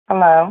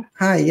Hello,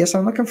 Hi, yes,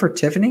 I'm looking for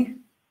Tiffany.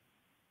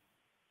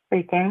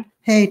 speaking.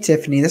 Hey,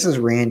 Tiffany, this is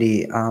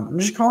Randy. I'm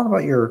just calling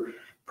about your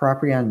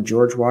property on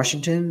George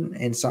Washington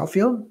in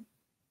Southfield.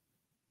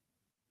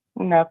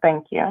 No,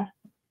 thank you.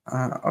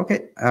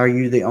 Okay, are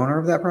you the owner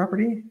of that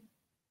property?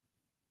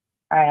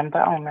 I am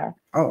the owner.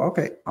 Oh,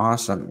 okay,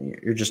 awesome.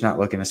 You're just not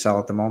looking to sell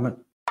at the moment?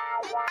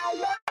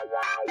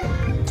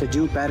 To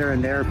do better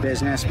in their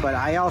business, but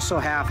I also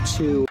have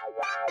to.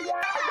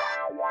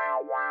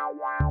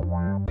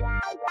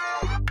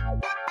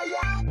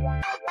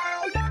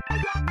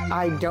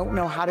 I don't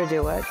know how to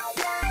do it.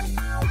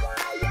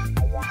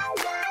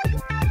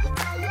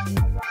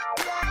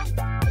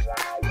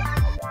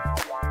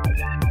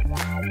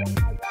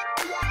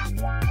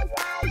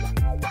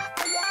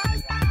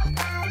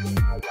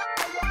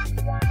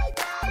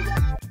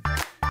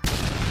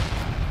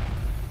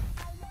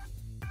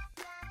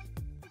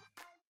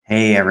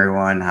 Hey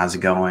everyone, how's it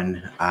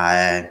going?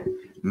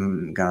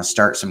 I'm gonna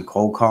start some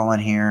cold calling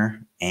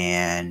here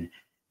and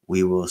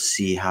we will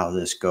see how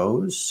this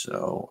goes.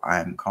 So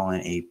I'm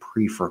calling a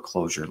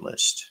pre-foreclosure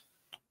list.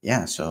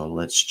 Yeah, so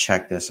let's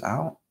check this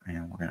out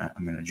and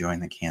I'm gonna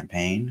join the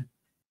campaign.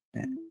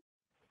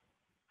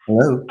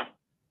 Hello.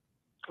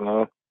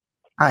 Hello.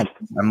 Hi,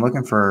 I'm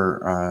looking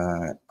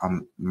for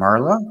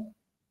Marla.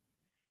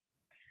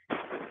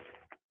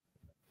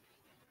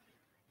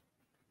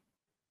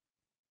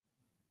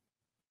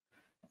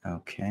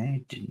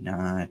 Okay, did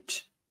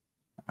not.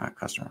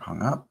 Customer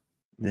hung up.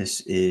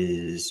 This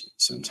is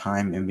some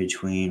time in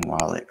between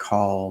while it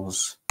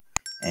calls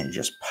and it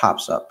just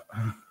pops up.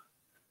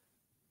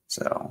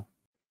 So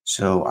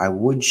I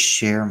would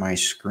share my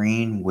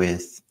screen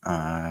with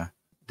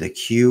the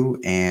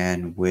queue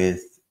and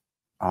with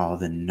all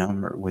the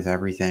number with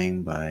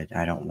everything, but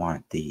I don't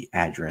want the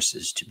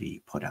addresses to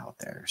be put out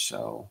there.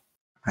 So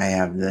I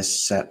have this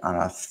set on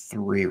a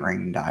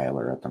 3-ring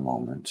dialer at the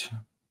moment.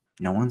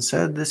 No one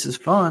said this is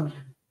fun.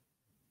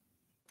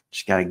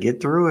 Just got to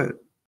get through it.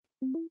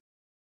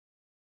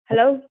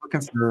 Hello?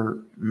 Looking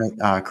for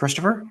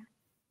Christopher?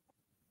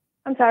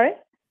 I'm sorry?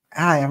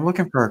 Hi, I'm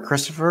looking for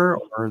Christopher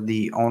or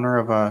the owner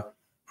of a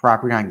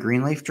property on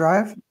Greenleaf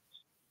Drive.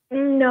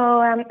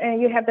 No,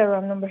 you have the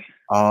wrong number.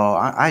 Oh,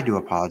 I do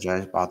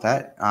apologize about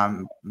that.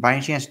 By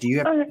any chance, do you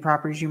have any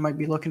properties you might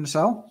be looking to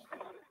sell?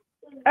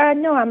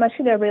 No, I'm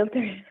actually a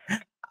realtor.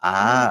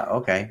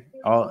 Okay.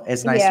 Oh,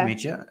 it's nice to Yeah.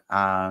 meet you.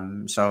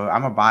 So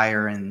I'm a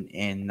buyer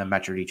in the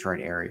Metro Detroit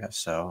area.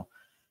 So,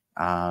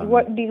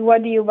 What do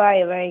you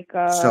buy? Like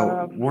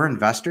so we're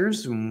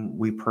investors and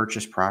we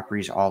purchase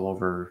properties all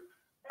over,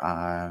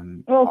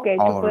 okay,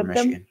 all to over flip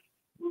Michigan.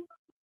 them?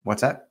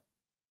 What's that?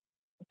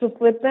 To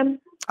flip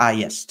them?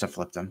 Yes, to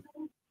flip them.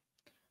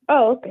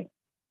 Oh, okay.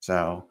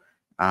 So,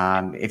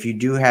 if you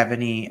do have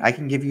any, I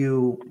can give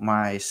you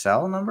my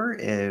cell number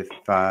if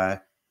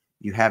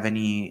you have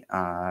any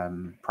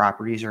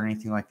properties or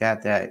anything like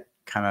that that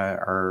kind of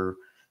are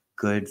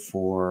good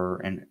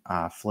for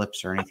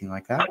flips or anything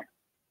like that.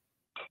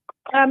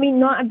 I mean,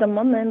 not at the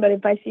moment, but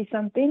if I see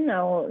something,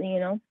 I'll.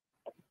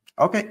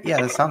 Okay,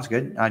 yeah, that sounds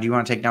good. Do you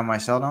want to take down my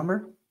cell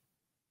number?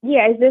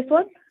 Yeah, is this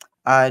one?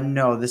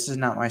 No, this is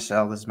not my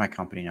cell. This is my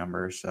company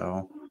number.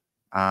 So,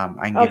 I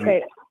can give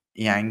you.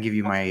 Yeah, I can give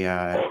you my.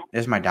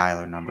 This is my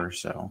dialer number.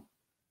 So.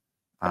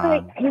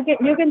 Okay,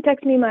 you can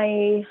text me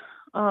my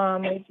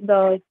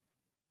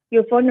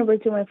your phone number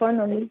to my phone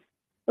number.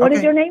 What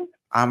is your name?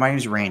 My name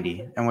is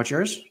Randy, and what's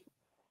yours?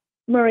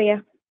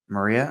 Maria.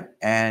 Maria,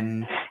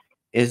 and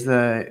is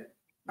the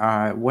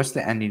what's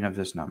the ending of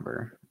this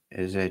number?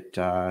 Is it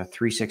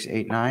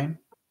 3689?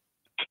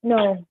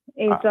 No,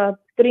 it's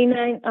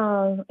 39.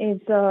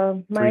 It's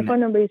my phone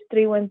number is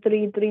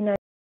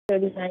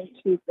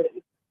 313-393-3923.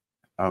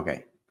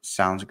 Okay,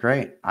 sounds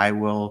great. I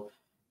will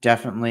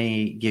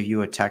definitely give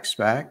you a text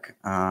back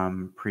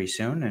pretty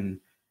soon and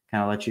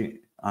kind of let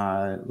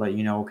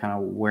you know kind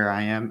of where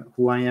I am,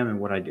 who I am,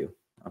 and what I do.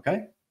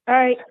 Okay. All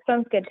right,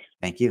 sounds good.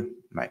 Thank you.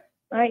 Bye.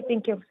 All right,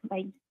 thank you.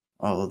 Bye.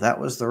 Oh, that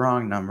was the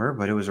wrong number,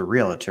 but it was a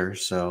realtor,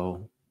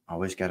 so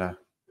always gotta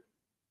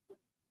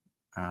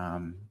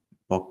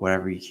book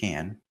whatever you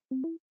can.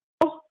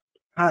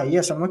 Hi,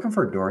 yes, I'm looking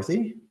for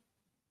Dorothy.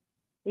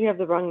 You have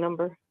the wrong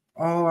number.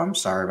 Oh, I'm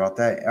sorry about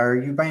that. Are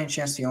you by any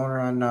chance the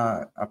owner on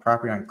a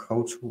property on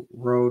Coates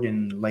Road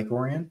in Lake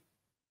Orion?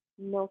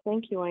 No,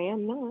 thank you. I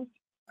am not.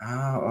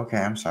 Oh, okay.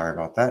 I'm sorry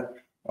about that.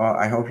 Well,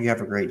 I hope you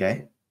have a great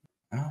day.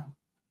 Oh,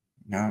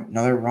 no,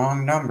 another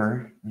wrong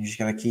number. You just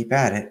gotta keep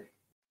at it.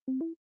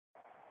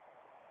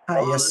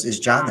 Hi, yes, is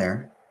John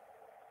there?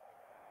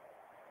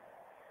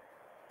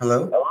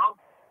 Hello? Hello?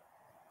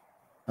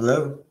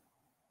 Hello?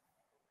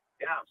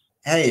 Yes.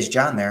 Hey, is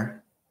John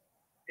there?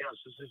 Yes,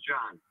 this is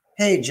John.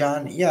 Hey,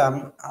 John.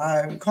 Yeah,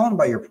 I'm calling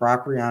about your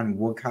property on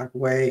Woodcock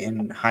Way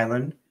in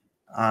Highland,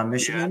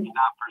 Michigan. Yeah, it's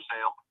not for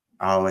sale.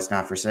 Oh, it's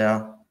not for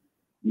sale?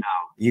 No.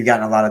 You've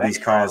gotten a lot of these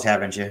calls,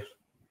 haven't you?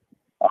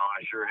 Oh,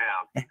 I sure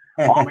have.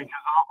 All because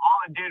all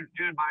I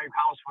did my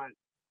house went.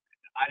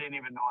 I didn't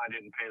even know I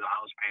didn't pay the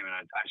house payment.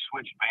 I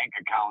switched bank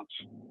accounts.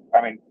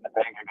 I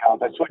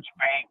switched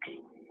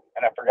banks,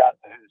 and I forgot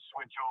to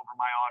switch over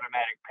my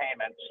automatic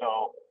payment.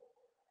 So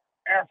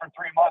here for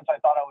 3 months, I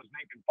thought I was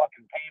making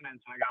fucking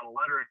payments, and I got a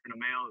letter in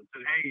the mail that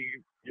said,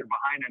 "Hey, you're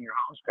behind on your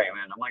house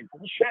payment." I'm like,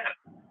 "Bullshit."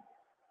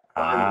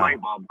 And the light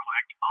bulb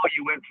clicked. Oh,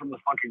 you went from the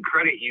fucking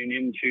credit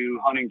union to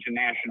Huntington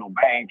National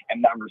Bank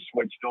and never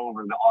switched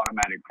over the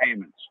automatic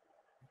payments.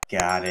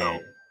 Got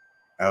it.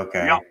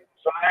 Okay. Yep.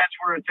 So that's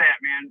where it's at,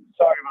 man.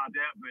 Sorry about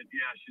that, but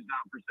yeah, she's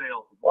not for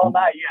sale. Well,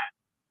 not yet.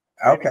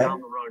 Maybe Okay.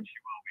 down the road she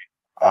will be.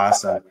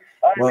 Awesome.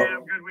 All right, Well, man.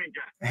 Have a good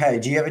weekend. Hey,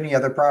 do you have any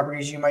other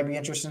properties you might be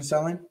interested in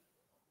selling?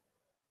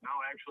 No,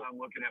 actually, I'm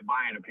looking at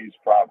buying a piece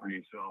of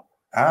property. So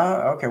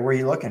Okay. Where are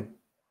you looking?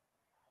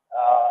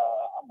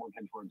 I'm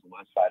looking towards the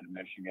west side of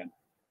Michigan.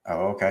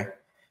 Oh, okay.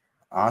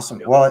 Awesome.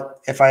 Yep.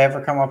 Well, if I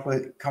ever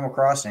come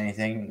across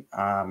anything,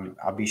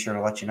 I'll be sure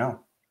to let you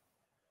know.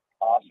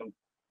 Awesome.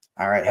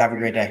 All right. Have a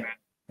great day. man.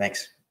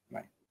 Thanks.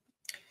 Bye.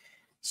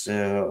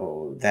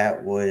 So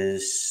that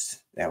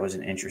was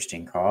an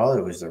interesting call.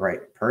 It was the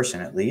right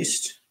person at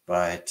least,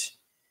 but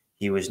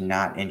he was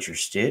not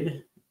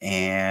interested,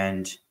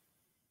 and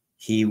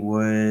he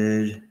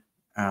would.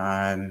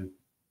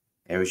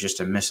 It was just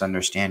a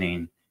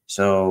misunderstanding.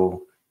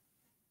 So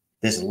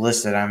this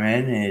list that I'm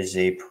in is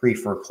a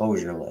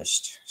pre-foreclosure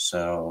list.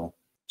 So,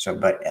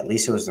 but at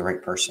least it was the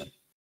right person.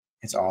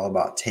 It's all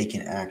about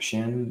taking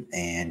action,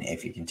 and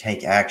if you can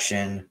take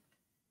action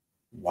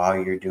while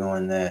you're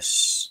doing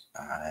this,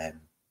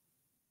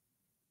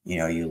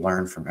 you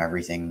learn from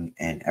everything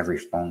and every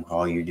phone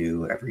call you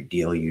do, every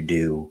deal you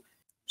do.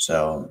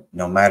 So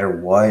no matter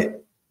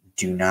what,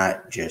 do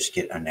not just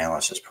get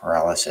analysis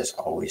paralysis.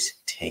 Always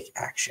take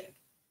action.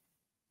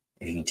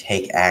 If you can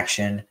take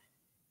action,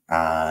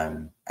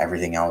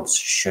 everything else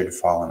should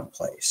fall into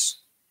place.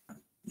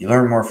 You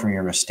learn more from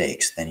your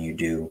mistakes than you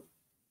do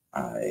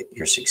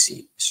your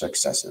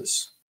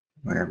successes.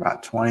 We're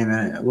about 20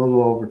 minutes, a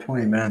little over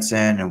 20 minutes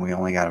in, and we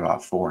only got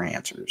about 4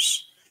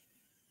 answers.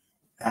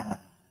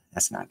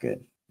 That's not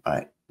good,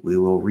 but we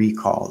will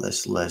recall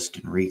this list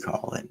and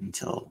recall it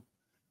until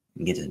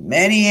we get as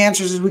many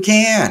answers as we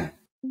can.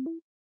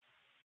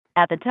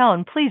 At the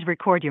tone, please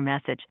record your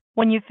message.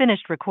 When you've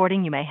finished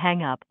recording, you may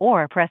hang up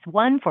or press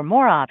 1 for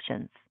more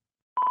options.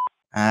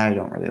 I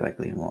don't really like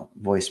leaving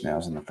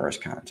voicemails in the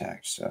first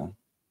contact, so.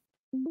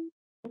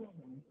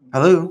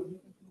 Hello?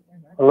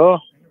 Hello?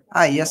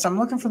 Hi, yes, I'm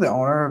looking for the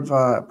owner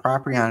of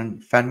property on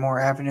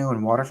Fenmore Avenue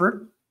in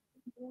Waterford.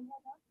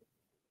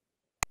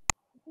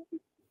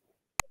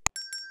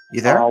 You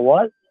there?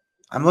 What?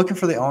 I'm looking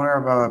for the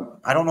owner of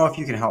I don't know if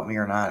you can help me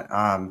or not.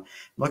 I'm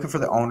looking for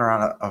the owner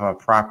of a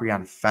property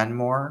on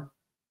Fenmore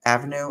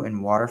Avenue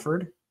in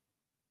Waterford.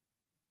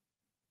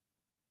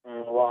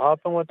 What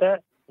happened with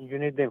that? You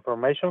need the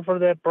information for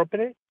that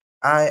property?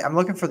 I'm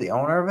looking for the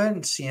owner of it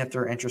and seeing if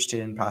they're interested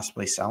in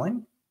possibly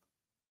selling.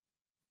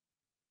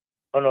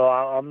 Oh, no,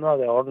 I'm not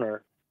the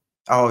owner.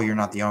 Oh, you're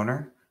not the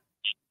owner?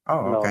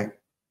 Oh, No. okay.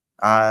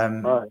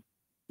 Right.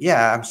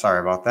 Yeah, I'm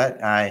sorry about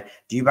that.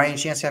 Do you by any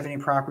chance have any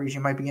properties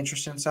you might be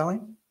interested in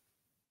selling?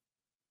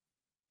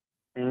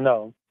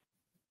 No.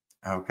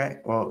 Okay.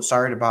 Well,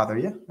 sorry to bother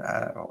you.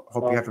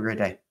 Hope you have a great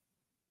day.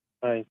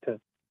 Right.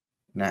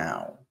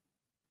 Now,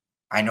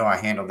 I know I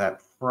handled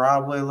that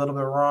probably a little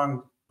bit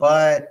wrong,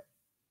 but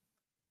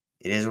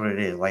it is what it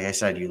is. Like I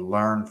said, you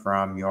learn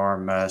from your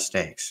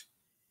mistakes.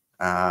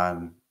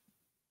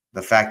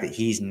 The fact that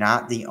he's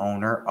not the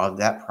owner of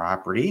that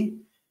property,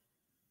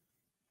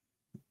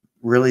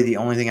 really the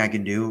only thing I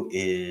can do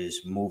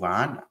is move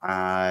on.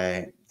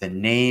 The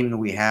name that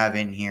we have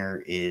in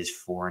here is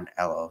for an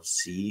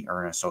LLC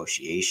or an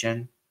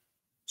association.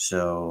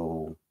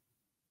 So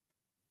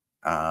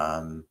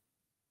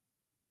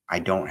I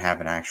don't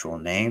have an actual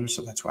name,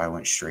 so that's why I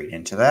went straight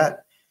into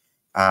that.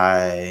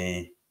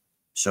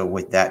 So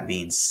with that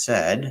being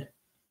said,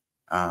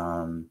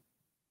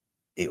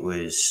 it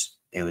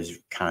was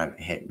kind of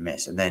hit and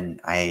miss. And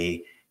then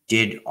I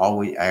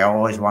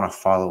always want to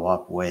follow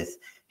up with,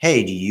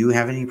 hey, do you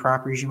have any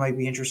properties you might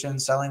be interested in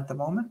selling at the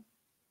moment?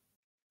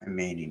 I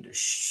may need to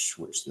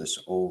switch this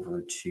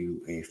over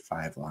to a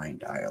 5-line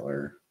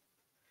dialer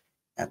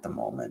at the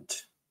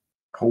moment.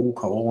 Cold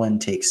calling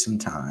takes some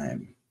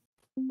time.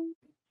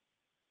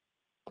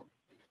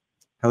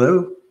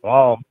 Hello?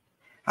 Wow.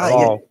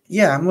 Hi,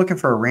 yeah, I'm looking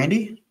for a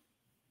Randy.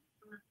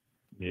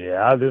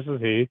 Yeah, this is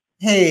he.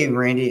 Hey,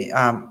 Randy.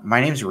 My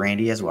name's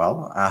Randy as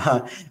well.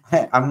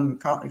 I'm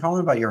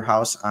calling about your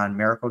house on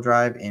Miracle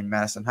Drive in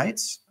Madison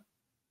Heights.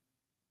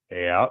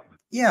 Yeah.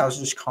 Yeah, I was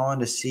just calling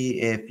to see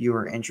if you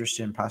were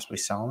interested in possibly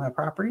selling that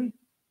property.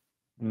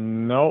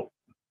 Nope.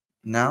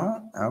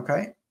 No?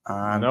 Okay.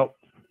 Nope.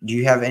 Do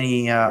you have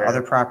any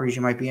other properties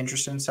you might be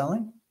interested in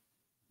selling?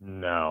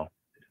 No.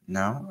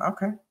 No?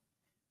 Okay.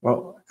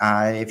 Well,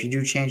 if you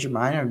do change your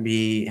mind, I'd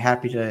be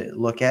happy to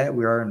look at it.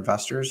 We are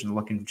investors and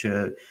looking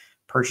to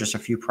purchase a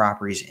few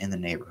properties in the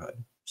neighborhood.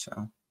 So.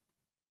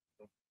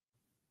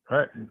 All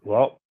right.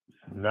 Well,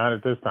 not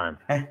at this time.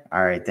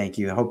 All right. Thank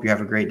you. I hope you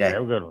have a great day.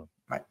 Have a good one.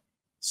 Bye.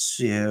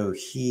 So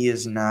he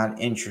is not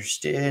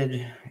interested.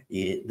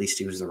 At least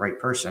he was the right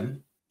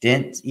person.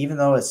 didn't, even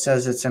though it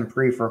says it's in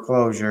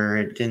pre-foreclosure,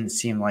 it didn't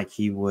seem like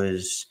he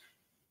was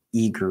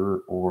eager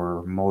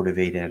or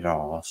motivated at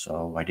all.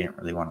 So I didn't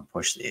really want to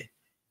push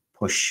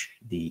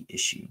the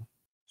issue.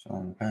 So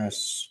in the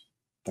past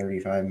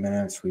 35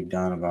 minutes, we've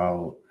done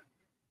about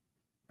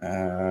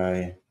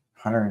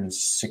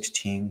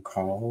 116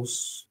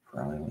 calls,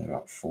 probably only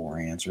about 4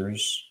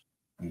 answers.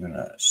 I'm going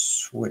to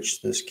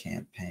switch this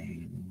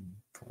campaign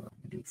for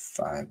do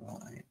 5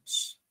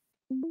 lines.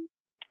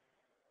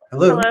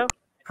 Hello. Hello.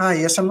 Hi,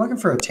 yes, I'm looking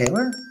for a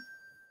tailor.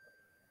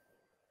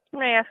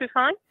 May I ask who's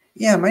calling?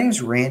 Yeah, my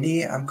name's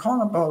Randy. I'm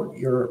calling about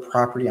your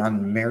property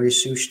on Mary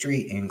Sue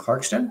Street in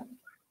Clarkston.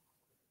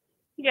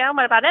 Yeah,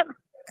 what about it?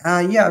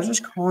 Yeah, I was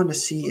just calling to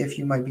see if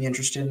you might be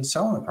interested in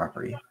selling the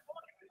property.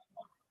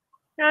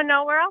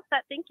 No, we're all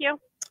set. Thank you.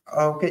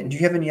 Okay. Do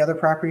you have any other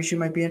properties you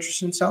might be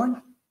interested in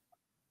selling?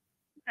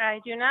 I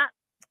do not.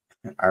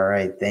 All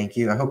right. Thank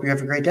you. I hope you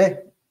have a great day.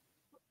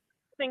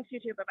 Thanks,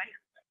 you too.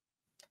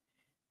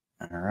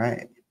 Bye-bye. All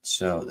right.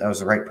 So that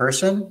was the right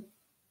person.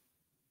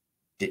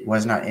 It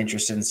was not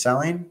interested in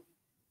selling,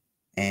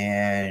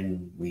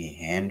 and we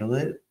handled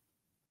it.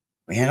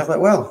 We handled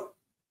it well.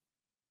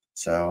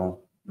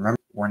 So remember,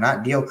 we're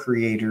not deal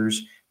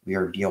creators. We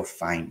are deal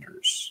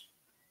finders.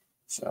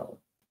 So,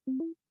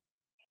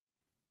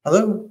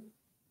 hello.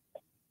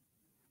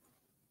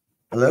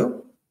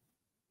 Hello.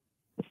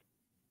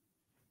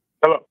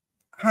 Hello.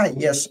 Hi.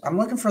 Yes, I'm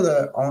looking for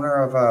the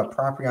owner of a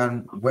property on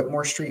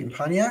Whitmore Street in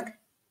Pontiac.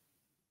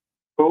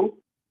 Who?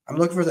 I'm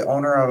looking for the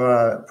owner of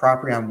a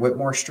property on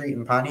Whitmore Street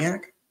in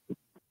Pontiac.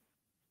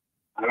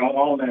 I don't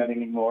own that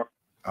anymore.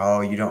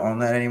 Oh, you don't own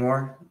that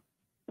anymore?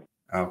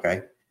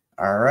 Okay.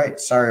 All right.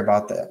 Sorry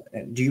about that.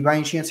 Do you by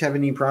any chance have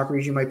any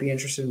properties you might be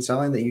interested in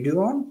selling that you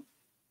do own?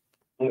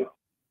 No.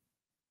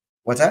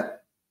 What's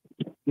that?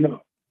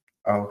 No.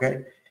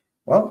 Okay.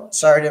 Well,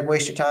 sorry to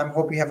waste your time.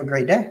 Hope you have a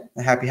great day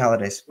and happy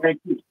holidays.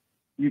 Thank you.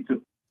 You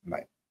too.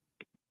 Bye.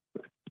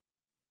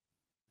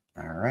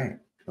 All right.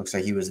 Looks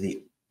like he was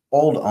the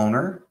old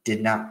owner,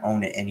 did not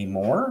own it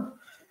anymore,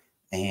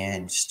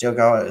 and still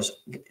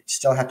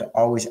have to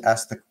always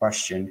ask the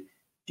question,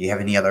 do you have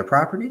any other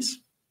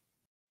properties?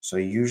 So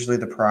usually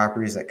the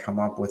properties that come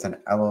up with an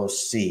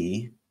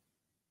LOC,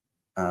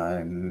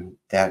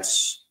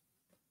 that's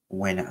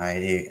when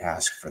I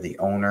ask for the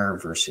owner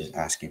versus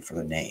asking for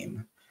the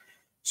name.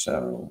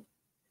 So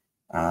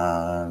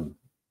that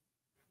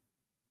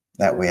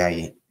way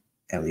I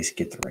at least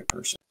get the right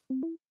person.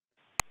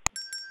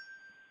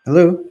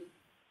 Hello.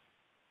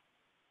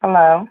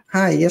 Hello,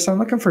 Hi. Yes, I'm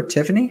looking for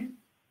Tiffany.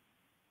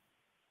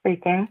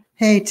 speaking.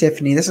 Hey,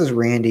 Tiffany. This is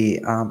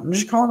Randy. I'm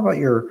just calling about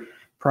your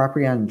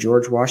property on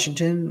George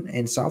Washington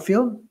in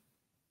Southfield.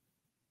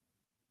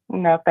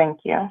 No, thank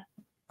you.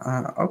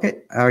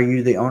 Okay. Are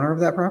you the owner of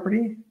that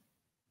property?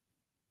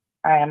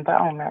 I am the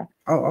owner.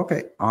 Oh,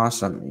 okay.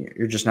 Awesome.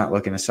 You're just not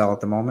looking to sell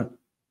at the moment?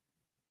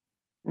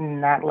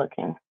 Not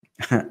looking.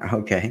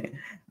 Okay.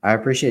 I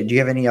appreciate it. Do you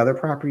have any other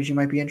properties you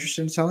might be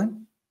interested in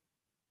selling?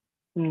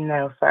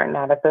 No, sir,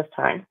 not at this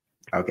time.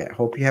 Okay.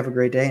 Hope you have a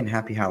great day and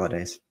happy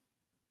holidays.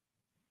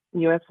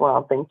 You as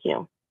well. Thank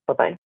you.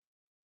 Bye-bye.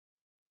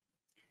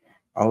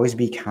 Always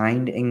be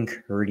kind and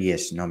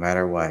courteous no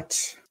matter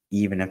what,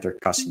 even if they're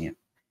cussing you.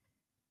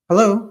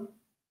 Hello?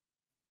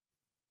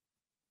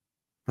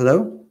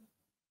 Hello?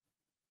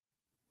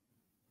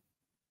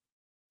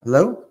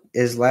 Hello?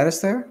 Is Lattice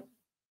there?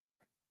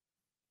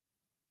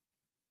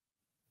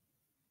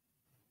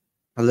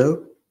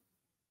 Hello?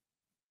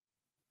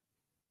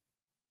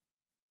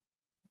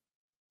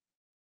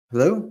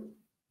 Hello?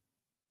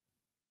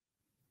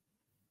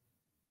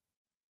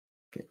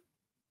 Okay.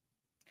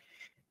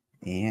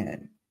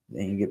 And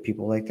then you get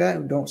people like that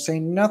who don't say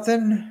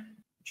nothing.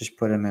 Just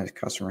put them as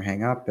customer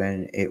hang up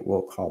and it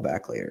will call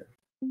back later.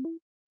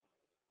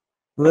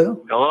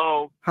 Hello?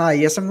 Hello. Hi,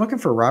 yes, I'm looking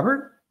for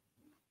Robert.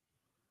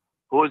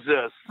 Who is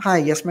this? Hi,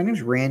 yes, my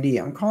name's Randy.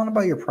 I'm calling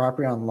about your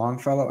property on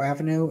Longfellow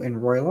Avenue in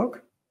Royal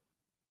Oak.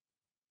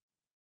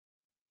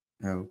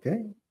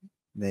 Okay.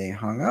 They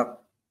hung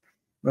up.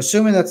 I'm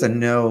assuming that's a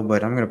no,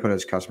 but I'm going to put it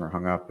as customer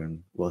hung up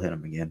and we'll hit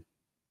them again.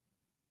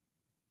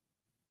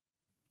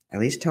 At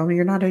least tell me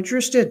you're not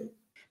interested.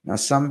 Now,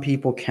 some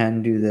people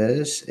can do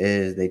this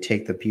is they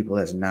take the people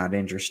that's not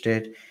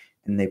interested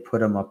and they put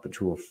them up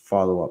into a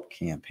follow-up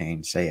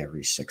campaign, say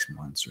every 6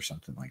 months or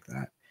something like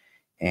that.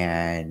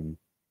 And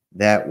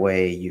that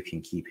way you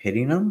can keep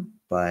hitting them.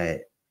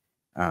 But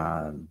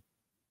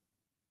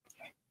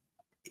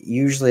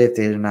usually if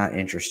they're not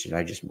interested,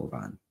 I just move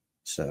on.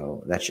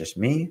 So that's just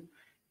me.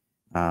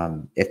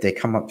 If they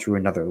come up through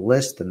another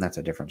list, then that's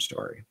a different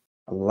story.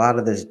 A lot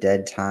of this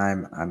dead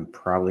time, I'm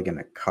probably going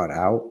to cut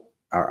out,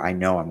 or I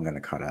know I'm going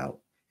to cut out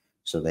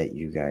so that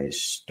you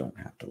guys don't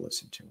have to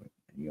listen to it.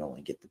 And you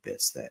only get the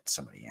bits that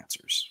somebody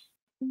answers.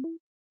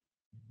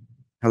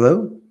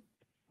 Hello?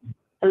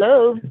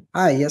 Hello.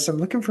 Hi, yes, I'm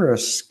looking for a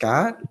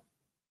Scott.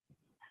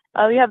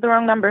 Oh, you have the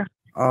wrong number.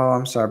 Oh,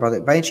 I'm sorry about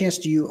that. By any chance,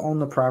 do you own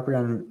the property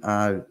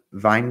on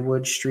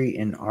Vinewood Street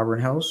in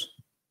Auburn Hills?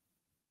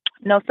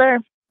 No, sir.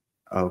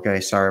 Okay,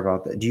 sorry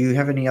about that. Do you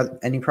have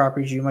any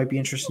properties you might be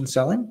interested in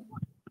selling?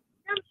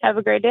 Have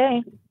a great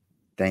day.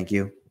 Thank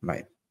you.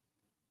 Might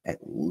at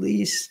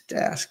least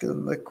ask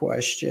them the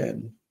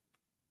question.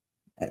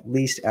 At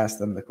least ask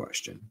them the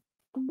question.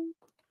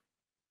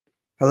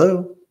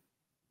 Hello.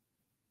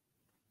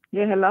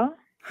 Yeah, hello?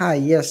 Hi.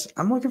 Yes,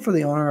 I'm looking for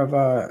the owner of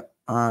a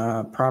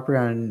property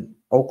on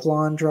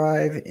Oaklawn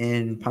Drive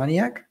in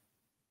Pontiac.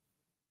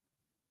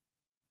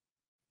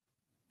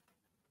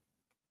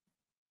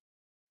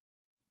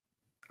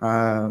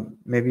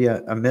 Maybe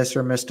a Miss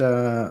or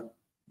Mr.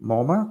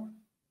 Moma.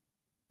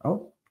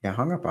 Oh, yeah,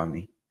 hung up on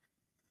me.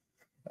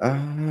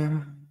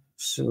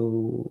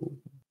 So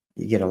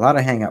you get a lot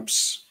of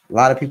hangups. A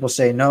lot of people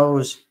say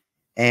no's,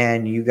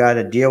 and you got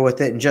to deal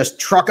with it and just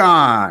truck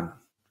on.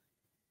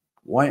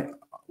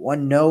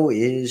 One no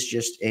is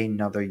just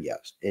another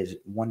yes. Is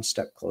one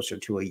step closer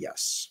to a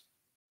yes.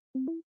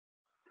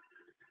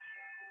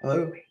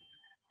 Hello.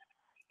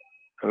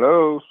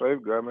 Hello,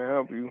 Safeguard. May I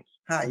help you?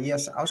 Hi.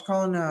 Yes, I was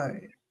calling.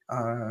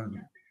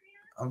 I'm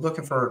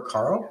looking for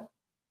Carl.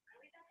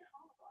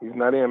 He's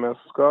not in, Mr.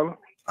 Scholar.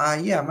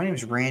 Yeah, my name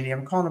is Randy.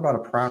 I'm calling about a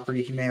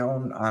property he may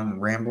own on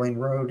Rambling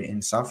Road in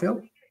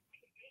Southfield.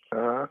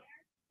 Uh-huh.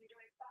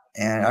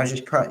 And I was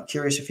just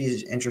curious if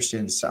he's interested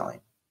in selling.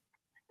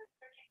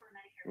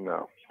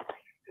 No.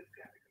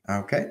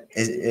 Okay.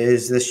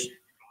 Is this,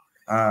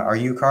 are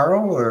you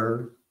Carl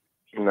or?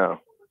 No.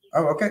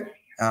 Oh, okay.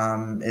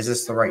 Is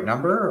this the right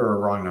number or a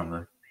wrong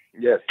number?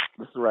 Yes,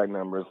 this is the right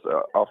number. It's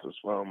the office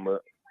phone,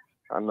 but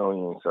I know he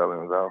ain't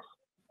selling his house.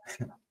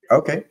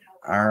 Okay.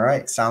 All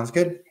right. Sounds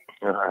good.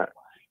 All right.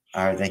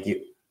 All right. Thank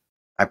you.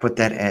 I put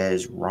that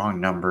as wrong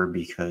number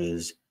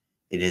because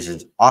it is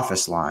his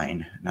office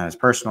line, not his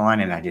personal line,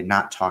 and I did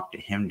not talk to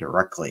him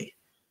directly.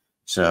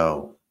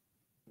 So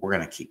we're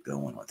going to keep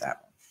going with that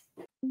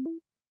one.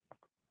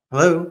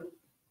 Hello?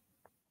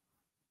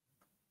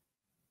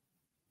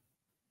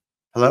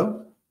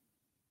 Hello?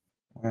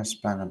 I'm going to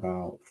spend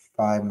about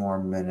 5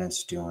 more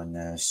minutes doing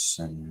this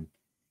and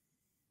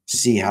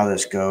see how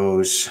this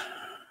goes.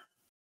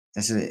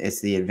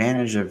 It's the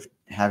advantage of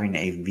having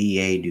a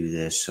VA do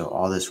this. So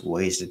all this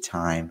wasted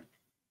time,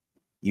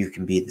 you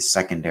can be the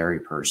secondary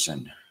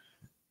person.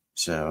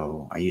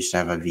 So I used to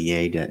have a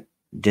VA that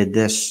did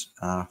this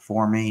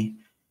for me.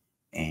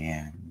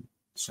 And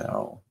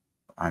so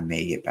I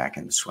may get back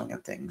in the swing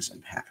of things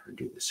and have her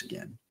do this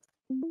again.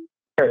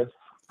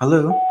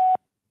 Hello.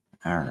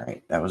 All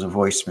right. That was a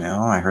voicemail.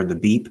 I heard the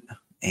beep,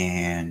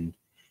 and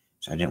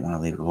so I didn't want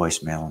to leave a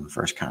voicemail on the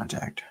first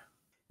contact.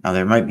 Now,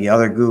 there might be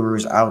other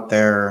gurus out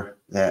there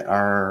that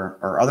are,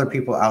 or other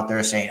people out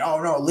there saying,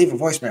 oh, no, leave a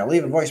voicemail,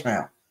 leave a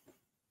voicemail.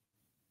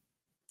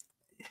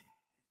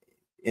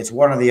 It's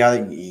one or the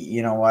other.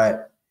 You know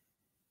what?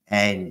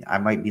 And I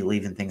might be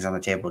leaving things on the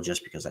table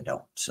just because I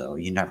don't. So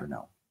you never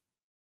know.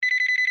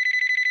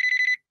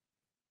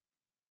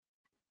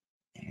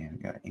 And we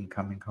got an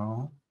incoming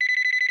call.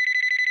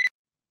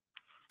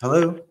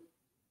 Hello.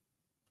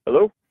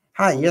 Hello?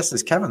 Hi. Yes,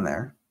 is Kevin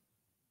there?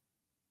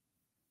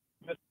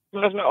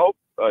 No,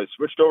 I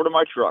switched over to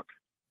my truck.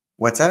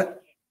 What's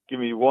that? Give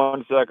me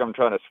 1 sec. I'm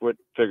trying to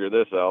figure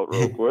this out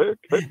real quick.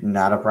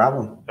 Not a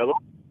problem. Hello?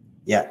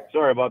 Yeah.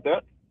 Sorry about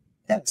that.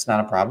 Yeah, it's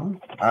not a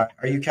problem. Are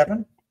you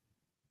Kevin?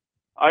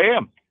 I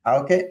am.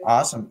 Okay,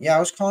 awesome. Yeah, I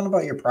was calling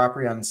about your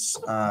property on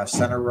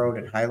Center Road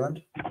in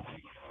Highland.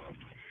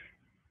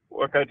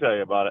 What can I tell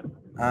you about it?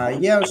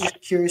 Yeah, I was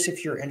just curious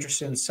if you're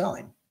interested in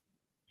selling.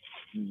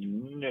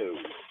 No.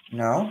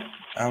 No?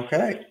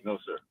 Okay. No,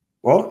 sir.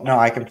 Well, no,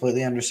 I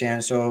completely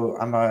understand. So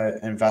I'm an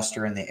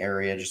investor in the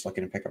area, just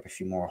looking to pick up a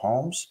few more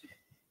homes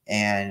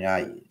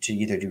and to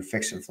either do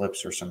fix and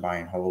flips or some buy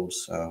and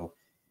holds. So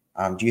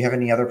do you have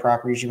any other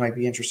properties you might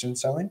be interested in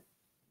selling?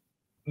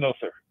 No,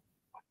 sir.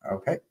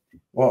 Okay.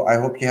 Well, I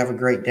hope you have a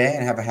great day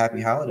and have a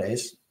happy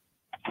holidays.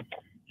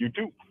 You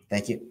too.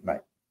 Thank you. Bye.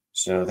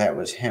 So that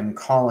was him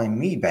calling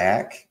me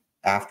back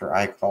after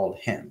I called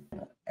him.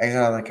 Exit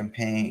out of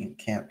the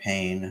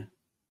campaign.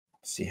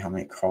 See how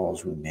many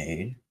calls we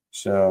made.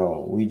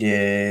 So we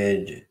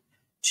did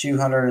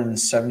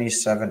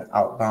 277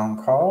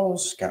 outbound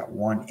calls, got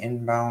 1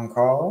 inbound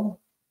call.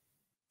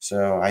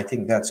 So I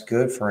think that's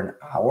good for an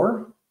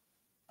hour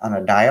on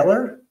a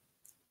dialer.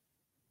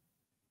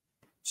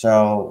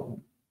 So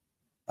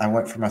I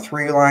went from a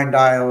 3-line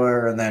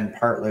dialer and then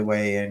partly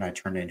way in, I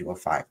turned it into a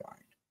 5-line.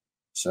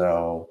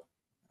 So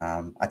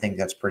I think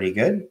that's pretty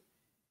good.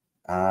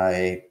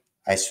 I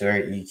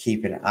swear you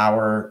keep an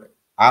hour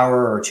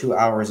or 2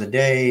 hours a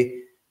day,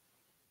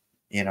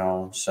 you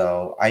know,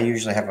 so I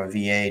usually have a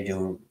VA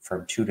do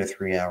from 2 to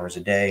 3 hours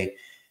a day.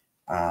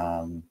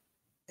 And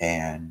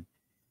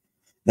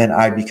then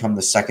I become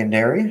the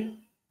secondary.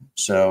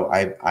 So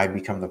I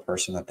become the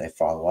person that they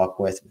follow up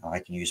with. Now I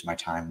can use my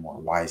time more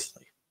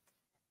wisely.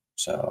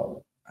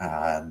 So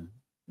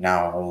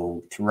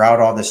now throughout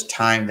all this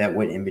time that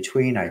went in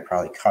between, I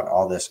probably cut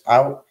all this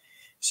out.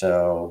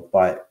 So,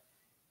 but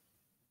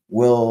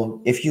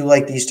if you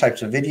like these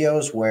types of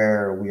videos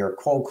where we are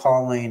cold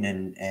calling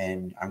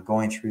and I'm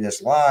going through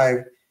this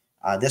live,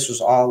 This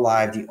was all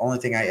live. The only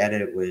thing I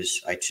edited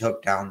was I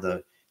took down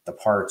the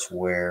parts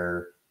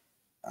where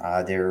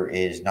there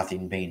is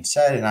nothing being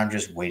said, and I'm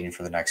just waiting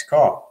for the next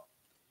call.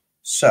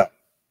 So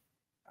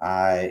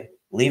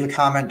leave a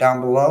comment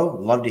down below.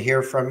 Love to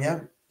hear from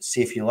you.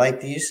 See if you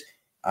like these.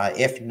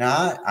 If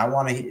not,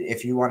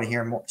 if you want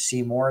to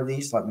see more of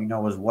these, let me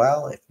know as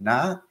well. If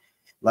not,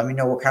 let me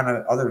know what kind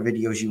of other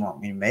videos you want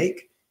me to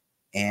make,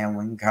 and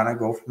we can kind of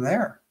go from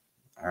there.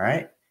 All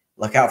right.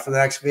 Look out for the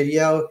next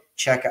video.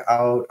 Check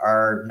out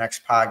our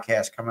next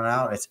podcast coming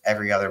out. It's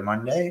every other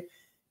Monday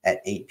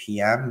at 8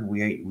 p.m.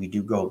 We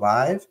do go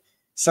live.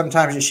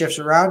 Sometimes it shifts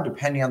around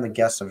depending on the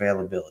guest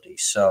availability.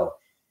 So,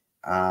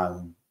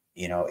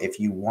 if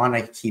you want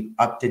to keep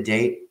up to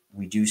date,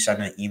 we do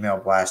send an email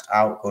blast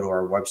out. Go to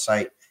our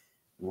website,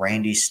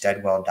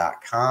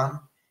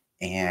 randystedwell.com,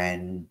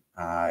 and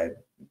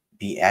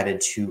be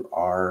added to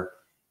our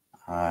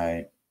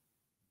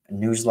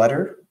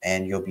newsletter,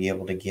 and you'll be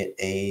able to get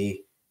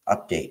a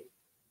update.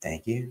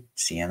 Thank you.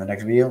 See you in the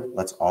next video.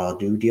 Let's all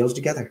do deals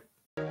together.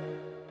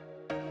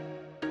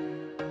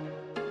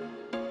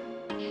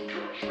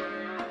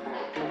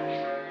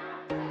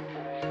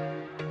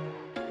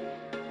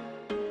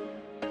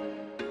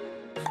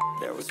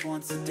 There was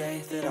once a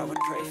day that I would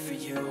pray for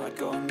you. I'd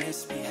go and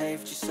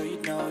misbehave just so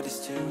you'd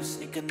notice too.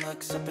 Sneaking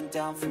looks up and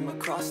down from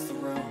across the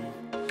room.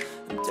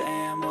 And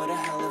damn, what a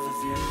hell of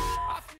a view.